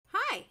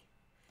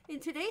In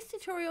today's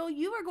tutorial,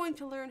 you are going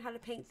to learn how to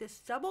paint this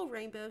double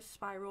rainbow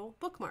spiral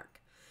bookmark.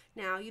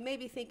 Now, you may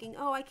be thinking,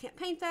 oh, I can't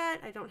paint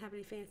that. I don't have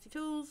any fancy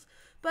tools.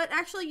 But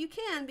actually you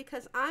can,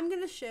 because I'm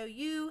going to show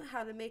you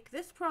how to make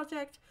this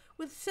project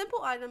with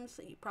simple items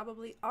that you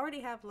probably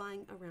already have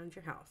lying around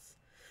your house.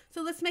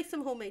 So let's make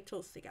some homemade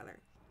tools together.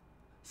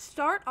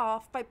 Start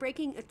off by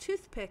breaking a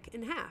toothpick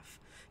in half.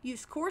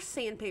 Use coarse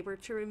sandpaper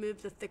to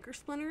remove the thicker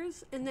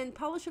splinters, and then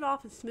polish it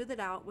off and smooth it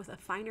out with a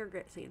finer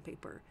grit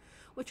sandpaper.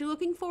 What you're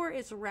looking for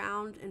is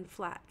round and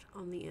flat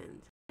on the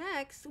end.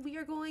 Next, we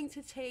are going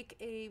to take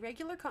a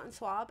regular cotton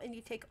swab, and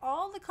you take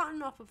all the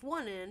cotton off of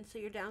one end, so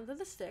you're down to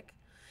the stick.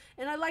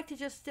 And I like to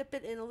just dip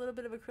it in a little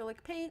bit of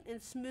acrylic paint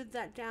and smooth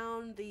that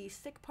down the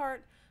stick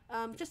part,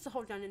 just to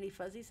hold down any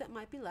fuzzies that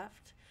might be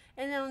left.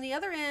 And then on the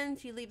other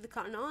end, you leave the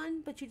cotton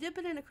on, but you dip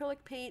it in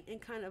acrylic paint and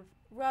kind of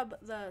rub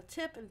the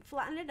tip and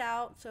flatten it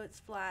out so it's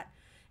flat.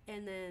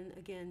 And then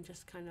again,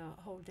 just kind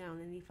of hold down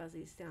any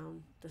fuzzies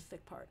down the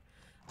stick part.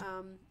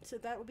 So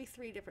that will be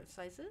 3 different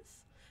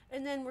sizes.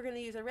 And then we're going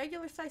to use a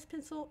regular size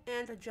pencil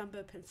and a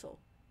jumbo pencil.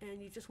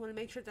 And you just want to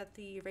make sure that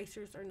the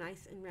erasers are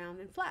nice and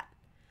round and flat.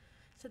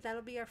 So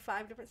that'll be our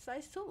 5 different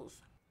size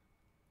tools.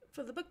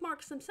 For the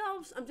bookmarks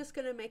themselves, I'm just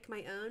going to make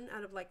my own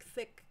out of like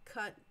thick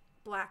cut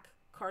black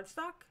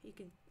cardstock. You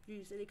can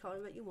use any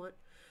color that you want.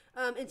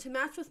 And to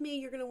match with me,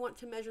 you're going to want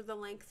to measure the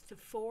length to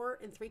 4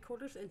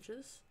 3/4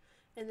 inches.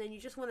 And then you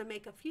just want to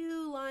make a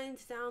few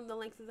lines down the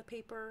length of the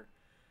paper,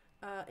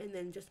 and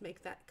then just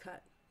make that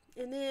cut.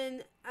 And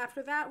then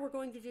after that, we're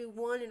going to do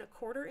 1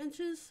 1/4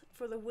 inches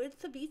for the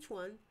width of each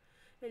one.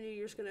 And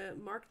you're just going to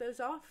mark those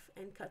off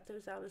and cut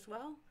those out as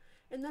well.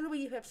 And that way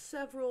you have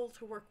several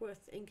to work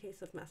with in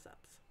case of mess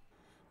ups.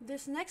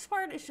 This next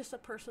part is just a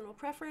personal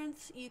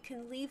preference. You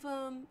can leave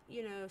them,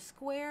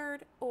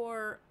 squared,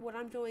 or what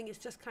I'm doing is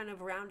just kind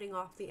of rounding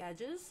off the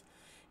edges.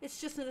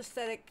 It's just an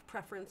aesthetic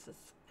preference.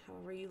 It's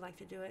however you like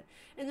to do it.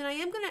 And then I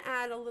am going to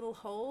add a little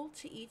hole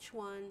to each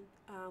one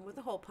with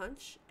a hole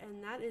punch,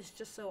 and that is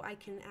just so I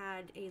can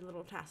add a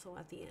little tassel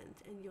at the end,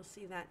 and you'll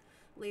see that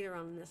later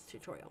on in this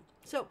tutorial.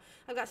 So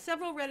I've got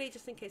several ready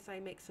just in case I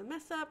make some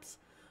mess ups,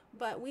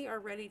 but we are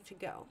ready to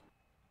go.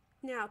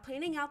 Now,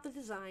 planning out the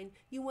design,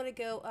 you want to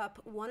go up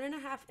 1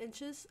 1/2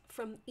 inches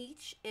from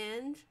each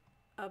end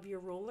of your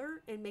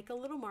ruler and make a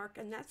little mark,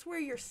 and that's where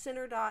your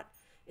center dot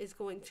is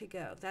going to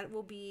go. That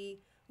will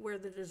be where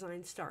the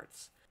design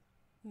starts.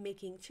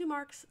 Making 2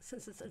 marks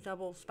since it's a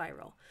double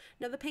spiral.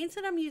 Now, the paints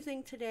that I'm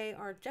using today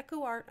are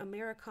DecoArt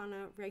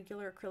Americana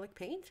regular acrylic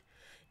paint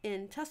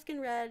in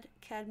Tuscan red,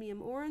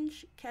 cadmium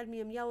orange,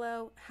 cadmium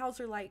yellow,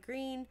 Hauser light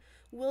green,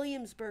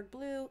 Williamsburg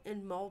blue,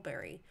 and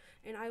mulberry.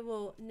 And I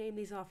will name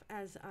these off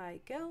as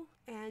I go,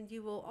 and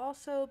you will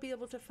also be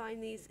able to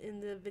find these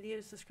in the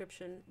video's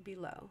description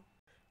below.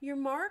 Your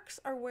marks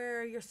are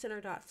where your center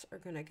dots are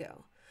going to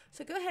go.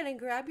 So go ahead and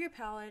grab your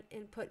palette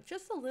and put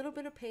just a little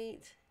bit of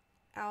paint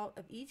out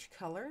of each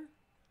color.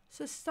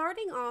 So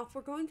starting off,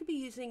 we're going to be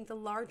using the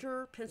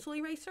larger pencil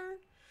eraser,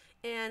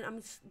 and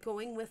I'm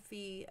going with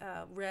the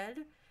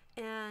red,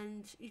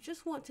 and you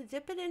just want to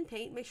dip it in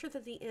paint. Make sure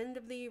that the end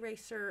of the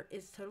eraser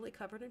is totally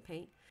covered in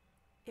paint.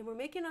 And we're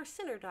making our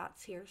center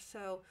dots here,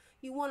 so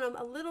you want them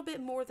a little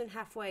bit more than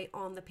halfway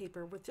on the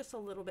paper with just a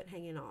little bit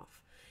hanging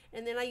off.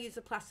 And then I use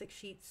a plastic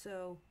sheet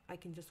so I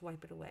can just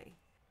wipe it away.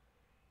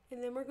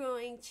 And then we're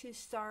going to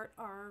start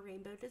our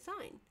rainbow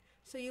design.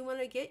 So you want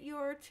to get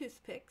your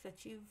toothpick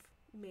that you've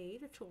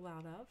made a tool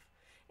out of,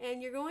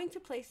 and you're going to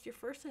place your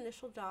first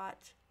initial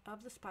dot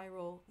of the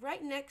spiral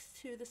right next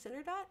to the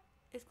center dot,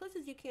 as close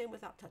as you can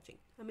without touching.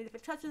 I mean, if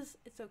it touches,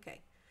 it's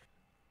okay.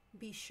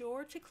 Be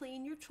sure to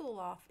clean your tool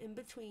off in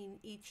between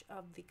each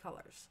of the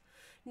colors.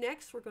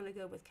 Next, we're going to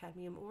go with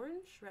cadmium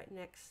orange right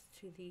next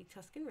to the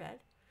Tuscan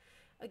red.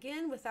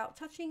 Again, without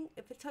touching.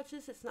 If it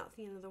touches, it's not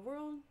the end of the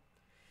world.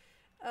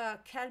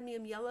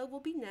 Cadmium yellow will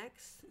be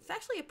next. It's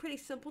actually a pretty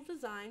simple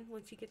design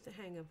once you get the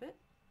hang of it.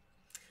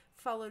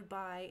 Followed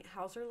by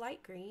Hauser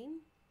light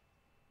green.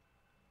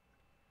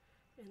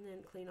 And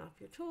then clean off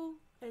your tool.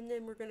 And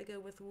then we're going to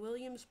go with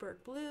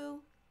Williamsburg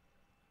blue.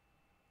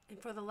 And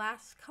for the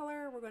last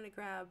color, we're going to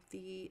grab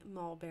the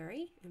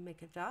mulberry and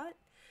make a dot.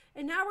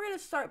 And now we're going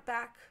to start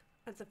back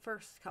at the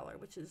first color,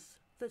 which is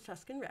the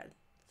Tuscan red.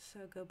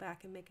 So go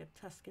back and make a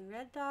Tuscan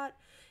red dot.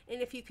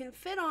 And if you can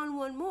fit on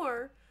one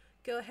more,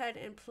 go ahead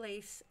and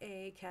place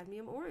a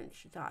cadmium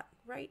orange dot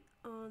right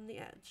on the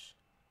edge.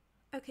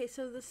 Okay,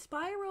 so the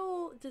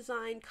spiral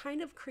design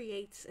kind of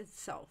creates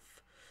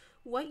itself.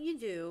 What you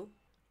do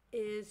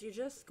is you're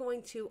just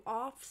going to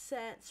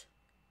offset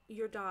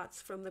your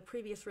dots from the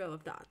previous row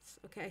of dots.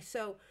 Okay,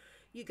 so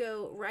you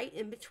go right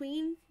in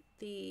between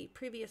the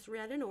previous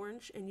red and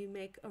orange and you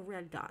make a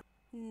red dot.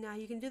 Now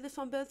you can do this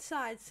on both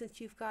sides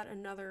since you've got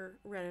another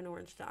red and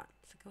orange dot.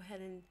 So go ahead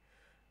and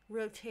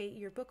rotate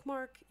your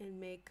bookmark and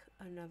make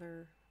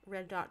another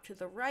red dot to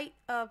the right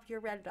of your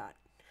red dot.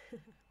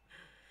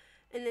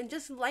 And then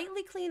just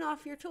lightly clean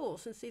off your tool.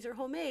 Since these are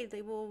homemade,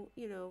 they will,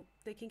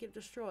 they can get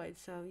destroyed.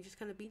 So you just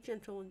kind of be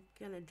gentle and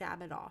kind of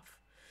dab it off.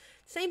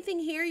 Same thing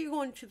here, you're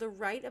going to the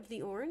right of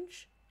the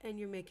orange and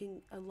you're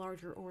making a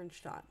larger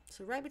orange dot.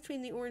 So right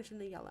between the orange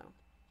and the yellow.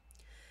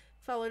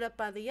 Followed up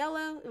by the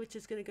yellow, which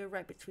is going to go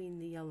right between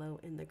the yellow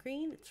and the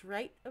green. It's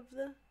right of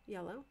the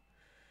yellow.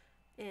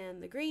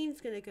 And the green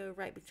is going to go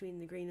right between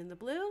the green and the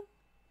blue.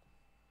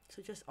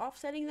 So just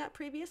offsetting that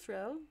previous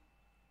row.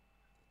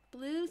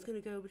 Blue is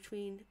going to go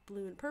between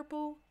blue and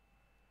purple.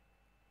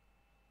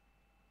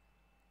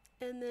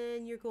 And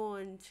then you're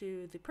going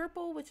to the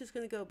purple, which is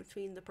going to go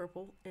between the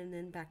purple and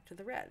then back to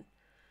the red.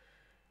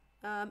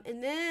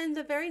 And then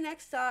the very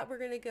next dot, we're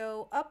going to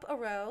go up a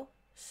row,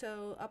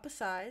 so up a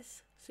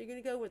size. So you're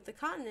going to go with the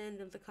cotton end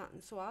of the cotton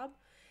swab.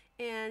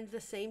 And the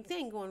same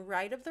thing, going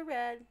right of the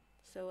red,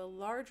 so a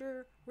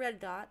larger red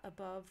dot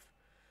above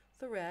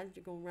the red.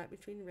 You're going right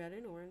between red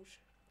and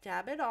orange.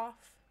 Dab it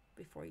off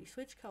before you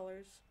switch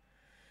colors.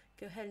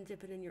 Go ahead and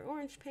dip it in your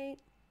orange paint.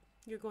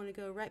 You're going to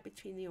go right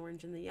between the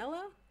orange and the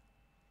yellow.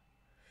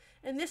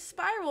 And this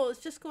spiral is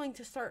just going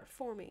to start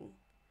forming.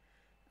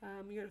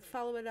 You're going to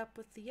follow it up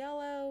with the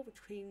yellow,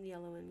 between the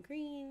yellow and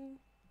green.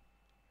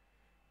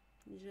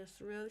 Just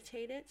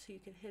rotate it so you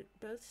can hit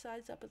both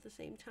sides up at the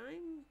same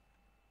time.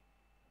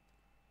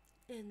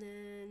 And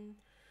then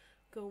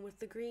going with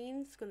the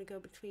greens, it's going to go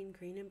between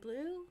green and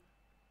blue.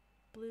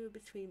 Blue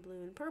between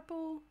blue and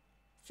purple.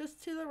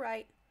 Just to the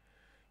right.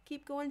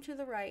 Keep going to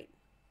the right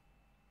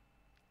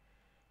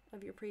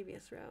of your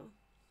previous row.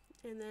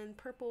 And then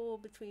purple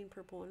between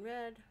purple and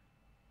red.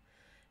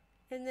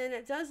 And then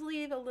it does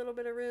leave a little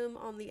bit of room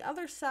on the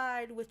other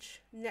side,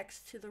 which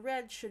next to the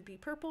red should be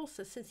purple.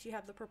 So since you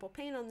have the purple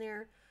paint on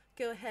there,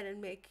 go ahead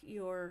and make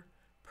your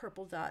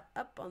purple dot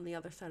up on the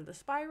other side of the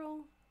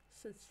spiral,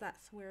 since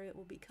that's where it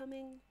will be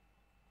coming.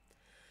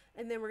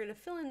 And then we're going to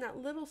fill in that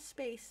little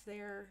space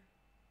there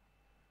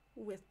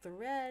with the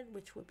red,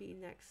 which will be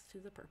next to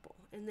the purple.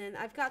 And then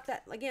I've got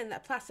that, again,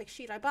 that plastic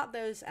sheet. I bought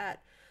those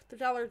at the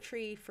Dollar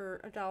Tree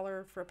for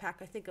 $1 for a pack,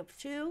 I think, of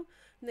 2.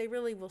 And they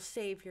really will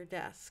save your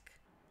desk.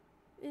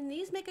 And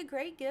these make a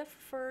great gift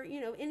for, you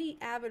know, any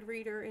avid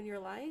reader in your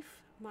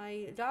life.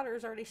 My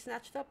daughter's already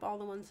snatched up all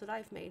the ones that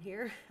I've made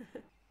here.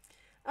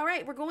 All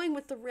right, we're going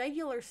with the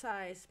regular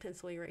size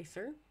pencil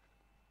eraser.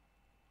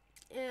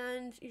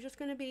 And you're just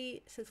going to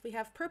be, since we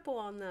have purple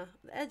on the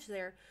edge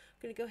there,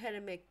 I'm going to go ahead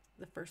and make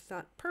the first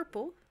dot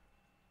purple.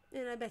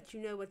 And I bet you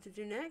know what to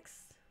do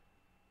next.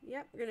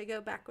 Yep, we're going to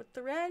go back with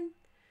the red.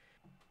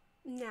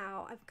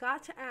 Now, I've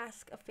got to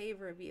ask a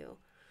favor of you.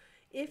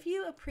 If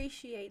you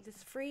appreciate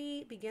this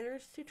free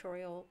beginner's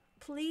tutorial,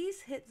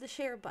 please hit the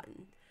share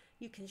button.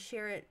 You can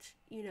share it,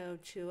 you know,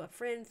 to a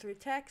friend through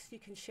text. You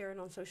can share it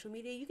on social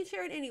media. You can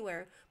share it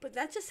anywhere. But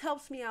that just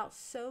helps me out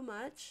so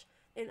much,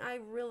 and I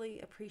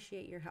really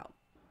appreciate your help.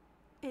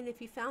 And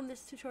if you found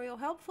this tutorial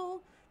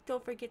helpful,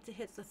 don't forget to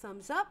hit the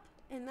thumbs up,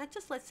 and that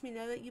just lets me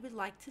know that you would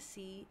like to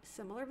see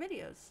similar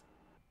videos.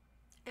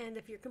 And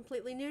if you're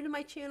completely new to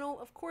my channel,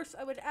 of course,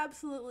 I would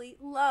absolutely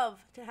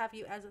love to have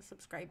you as a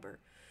subscriber.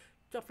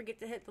 Don't forget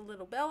to hit the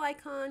little bell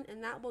icon,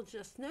 and that will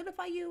just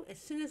notify you as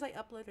soon as I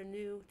upload a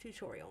new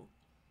tutorial.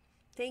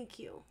 Thank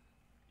you.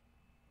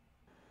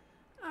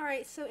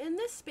 Alright, so in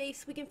this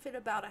space we can fit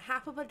about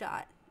 1/2 of a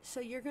dot.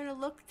 So you're going to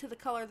look to the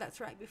color that's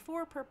right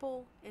before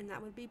purple, and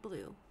that would be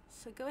blue.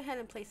 So go ahead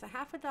and place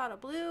 1/2 a dot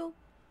of blue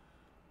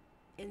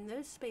in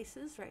those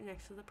spaces right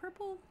next to the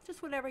purple.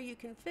 Just whatever you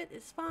can fit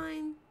is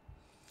fine.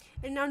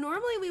 And now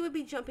normally we would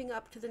be jumping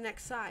up to the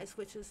next size,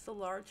 which is the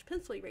large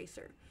pencil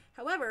eraser.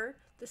 However,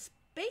 the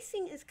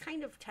spacing is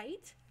kind of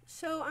tight,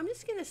 so I'm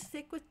just going to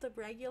stick with the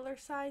regular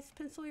size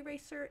pencil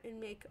eraser and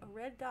make a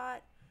red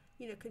dot,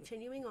 you know,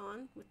 continuing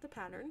on with the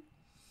pattern.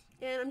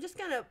 And I'm just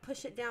going to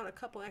push it down a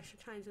couple extra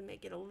times and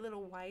make it a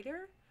little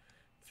wider.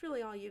 It's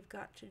really all you've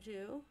got to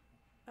do.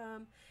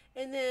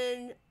 And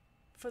then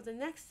for the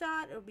next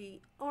dot, it'll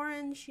be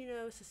orange, you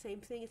know, it's the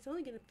same thing. It's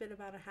only going to fit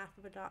about 1/2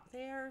 of a dot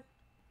there.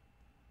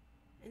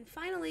 And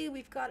finally,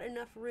 we've got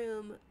enough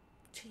room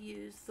to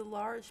use the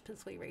large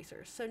pencil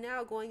eraser. So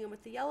now going in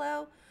with the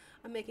yellow,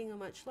 I'm making a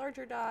much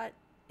larger dot,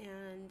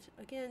 and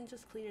again,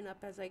 just cleaning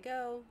up as I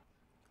go.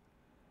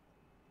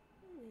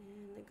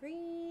 And the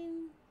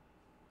green.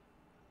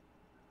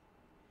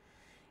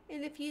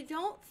 And if you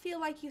don't feel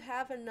like you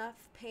have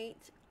enough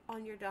paint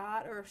on your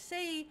dot, or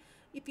say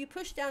if you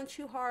push down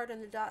too hard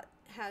and the dot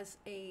has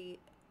a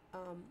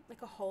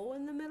like a hole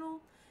in the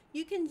middle,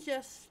 you can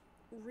just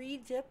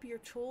re-dip your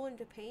tool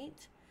into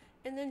paint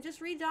and then just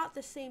redot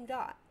the same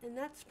dot, and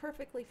that's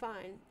perfectly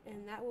fine,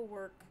 and that will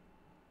work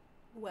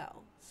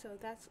well. So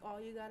that's all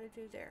you got to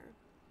do there.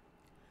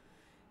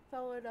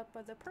 Follow it up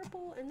by the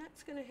purple, and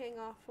that's going to hang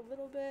off a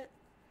little bit.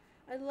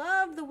 I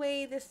love the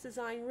way this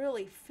design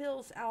really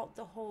fills out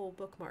the whole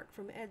bookmark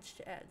from edge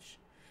to edge.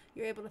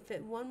 You're able to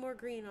fit one more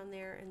green on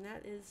there, and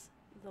that is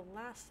the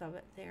last of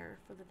it there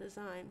for the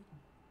design.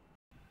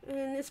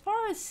 And as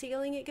far as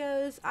sealing it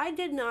goes, I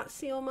did not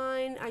seal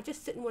mine. I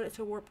just didn't want it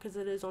to warp because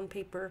it is on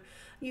paper.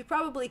 You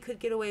probably could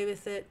get away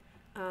with it,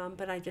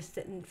 but I just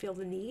didn't feel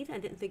the need. I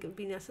didn't think it would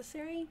be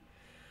necessary.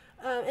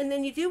 And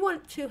then you do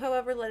want to,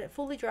 however, let it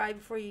fully dry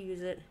before you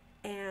use it.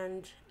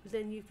 And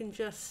then you can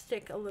just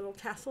stick a little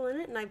tassel in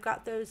it. And I've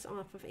got those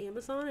off of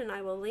Amazon, and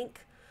I will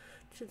link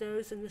to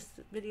those in this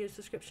video's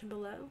description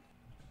below.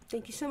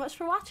 Thank you so much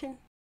for watching.